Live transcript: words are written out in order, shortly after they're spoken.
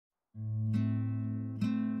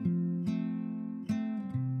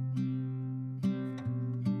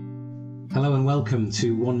Hello and welcome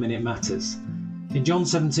to 1 Minute Matters. In John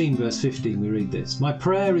 17 verse 15 we read this: "My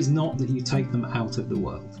prayer is not that you take them out of the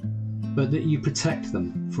world, but that you protect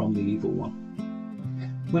them from the evil one."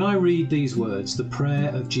 When I read these words, the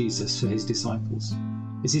prayer of Jesus for his disciples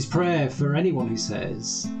is his prayer for anyone who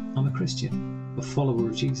says, "I'm a Christian, a follower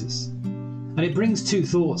of Jesus." And it brings two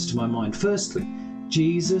thoughts to my mind. Firstly,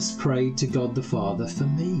 Jesus prayed to God the Father for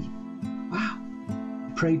me. Wow.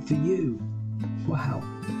 He prayed for you. Wow.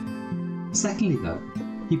 Secondly, though,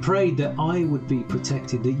 he prayed that I would be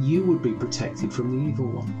protected, that you would be protected from the evil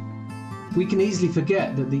one. We can easily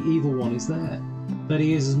forget that the evil one is there, that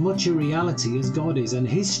he is as much a reality as God is, and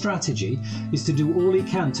his strategy is to do all he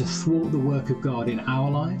can to thwart the work of God in our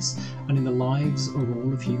lives and in the lives of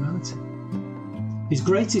all of humanity. His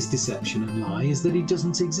greatest deception and lie is that he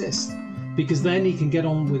doesn't exist, because then he can get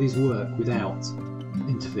on with his work without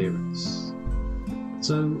interference.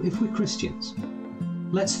 So if we're Christians,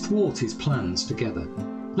 let's thwart his plans together.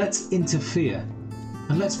 Let's interfere,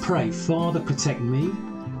 and let's pray, "Father, protect me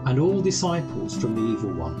and all disciples from the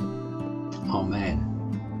evil one." Amen.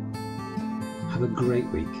 Have a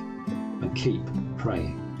great week and keep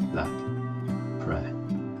praying that prayer.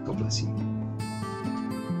 God bless you.